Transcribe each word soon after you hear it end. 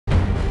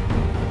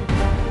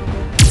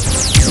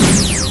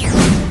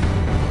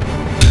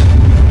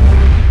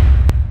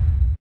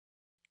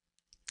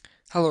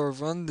Hello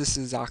everyone, this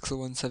is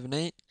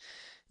Axel178,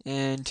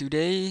 and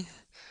today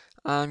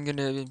I'm going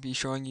to be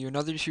showing you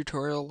another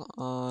tutorial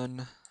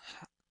on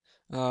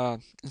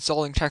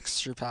installing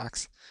texture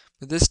packs.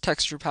 But this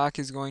texture pack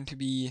is going to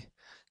be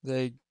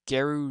the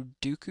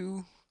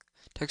Gerudoku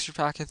texture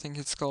pack, I think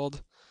it's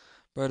called.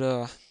 But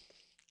uh,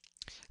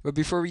 but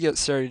before we get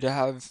started, I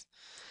have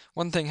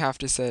one thing I have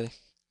to say.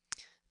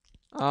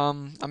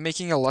 I'm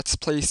making a Let's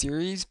Play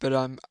series, but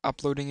I'm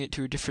uploading it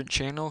to a different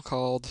channel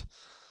called,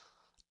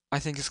 I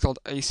think it's called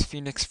Ice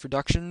Phoenix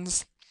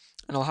Productions,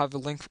 and I'll have a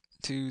link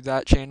to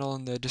that channel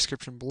in the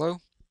description below.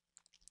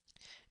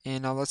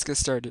 And now let's get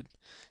started.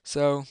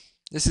 So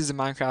this is a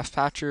Minecraft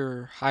patcher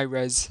or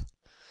high-res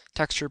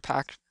texture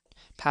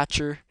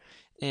patcher,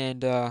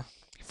 and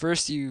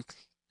first you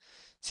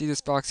see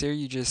this box here,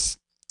 you just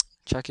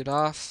check it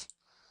off,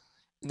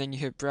 and then you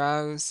hit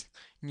browse,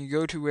 and you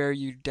go to where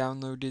you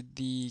downloaded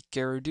the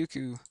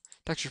Gerudoku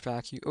texture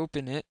pack. You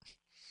open it,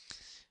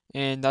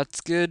 and that's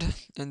good,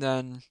 and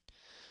then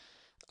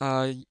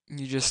I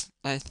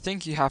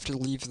think you have to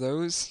leave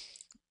those,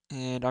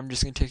 and I'm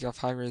just going to take off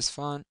high-res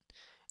font,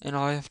 and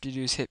all I have to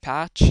do is hit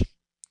patch.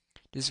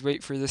 Just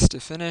wait for this to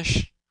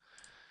finish.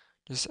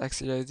 Just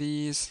exit out of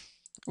these,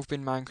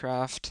 open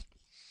Minecraft,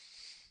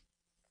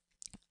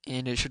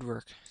 and it should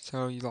work.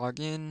 So you log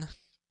in,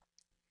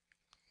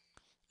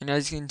 and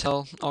as you can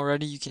tell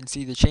already, you can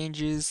see the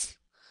changes.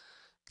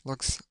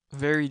 Looks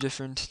very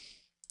different.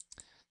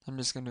 I'm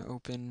just going to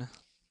open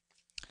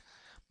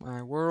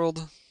my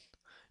world.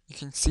 You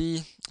can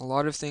see a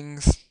lot of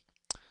things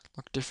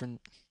look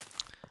different.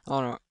 I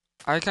don't know.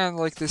 I kind of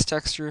like this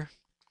texture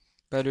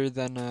better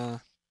than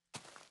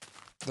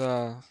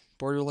the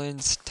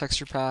Borderlands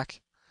texture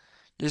pack,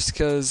 just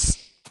because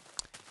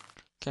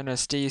kind of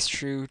stays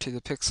true to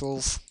the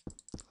pixels.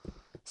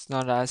 It's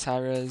not as high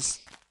res.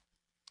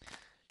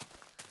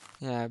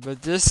 Yeah,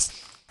 but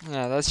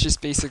that's just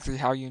basically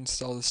how you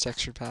install this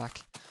texture pack.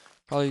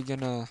 Probably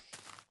gonna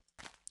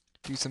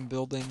do some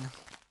building.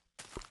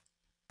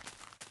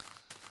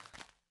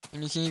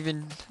 And you can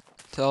even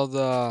tell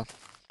the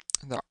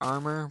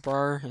armor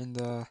bar and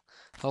the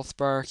health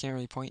bar, can't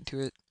really point to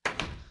it.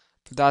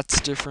 But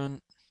that's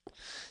different.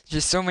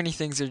 Just so many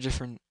things are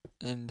different,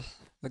 and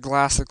the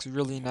glass looks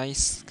really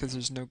nice because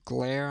there's no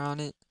glare on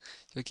it,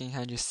 so you can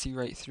kind of just see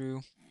right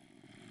through.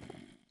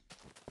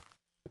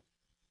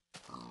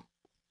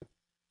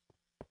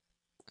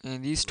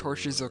 And these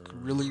torches look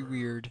really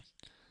weird.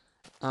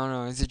 I don't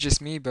know, is it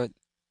just me? But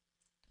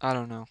I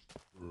don't know.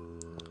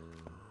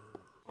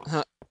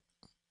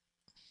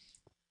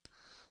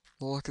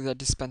 Look at that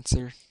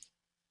dispenser.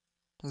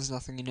 There's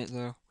nothing in it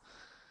though.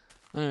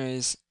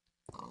 Anyways,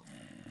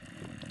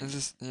 is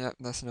this? Yep,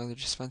 that's another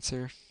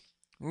dispenser.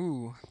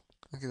 Ooh,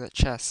 look at that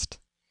chest.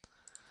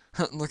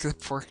 Look at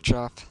the pork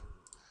chop.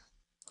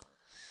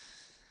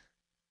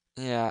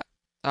 Yeah,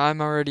 I'm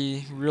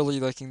already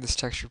really liking this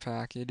texture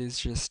pack. It is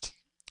just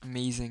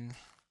amazing.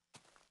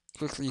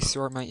 Quickly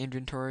sort my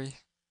inventory,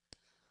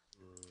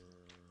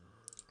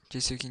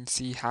 just so you can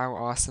see how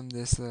awesome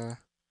this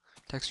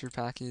texture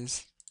pack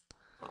is.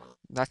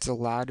 That's a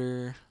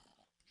ladder,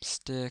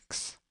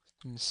 sticks,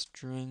 some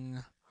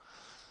string.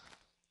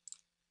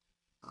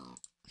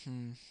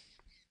 Hmm.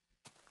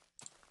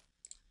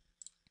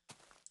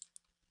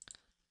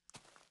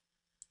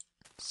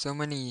 So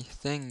many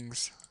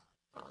things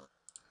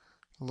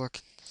look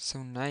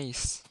so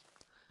nice.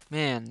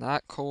 Man,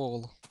 that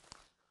coal.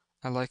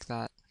 I like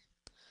that.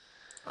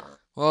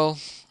 Well,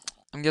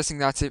 I'm guessing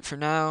that's it for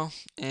now,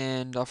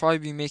 and I'll probably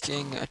be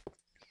making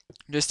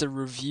just a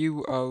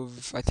review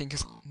of, I think,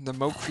 the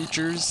Moat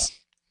Creatures,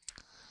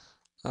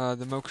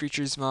 the Moat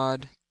Creatures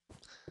mod.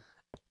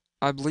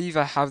 I believe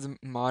I have the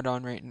mod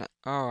on right now.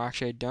 Oh,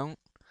 actually I don't.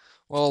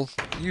 Well,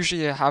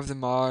 usually I have the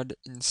mod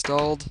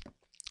installed,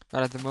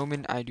 but at the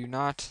moment I do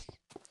not.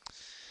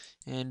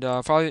 And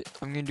probably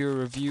I'm gonna do a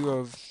review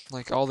of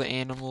like all the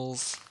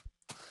animals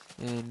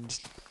and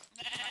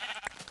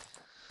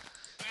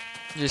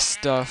just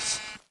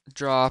stuff,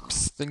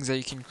 drops, things that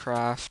you can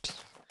craft.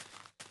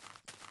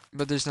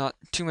 But there's not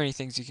too many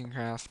things you can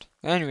craft.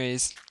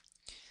 Anyways,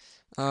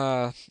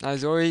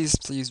 as always,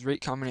 please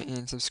rate, comment,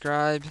 and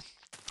subscribe.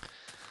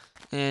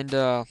 And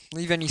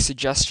leave any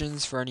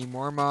suggestions for any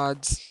more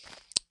mods.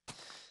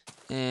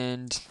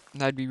 And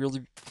that'd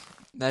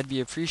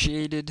be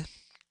appreciated.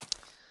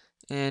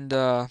 And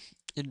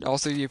it'd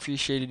also be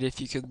appreciated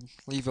if you could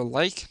leave a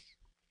like.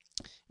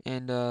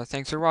 And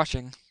thanks for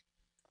watching.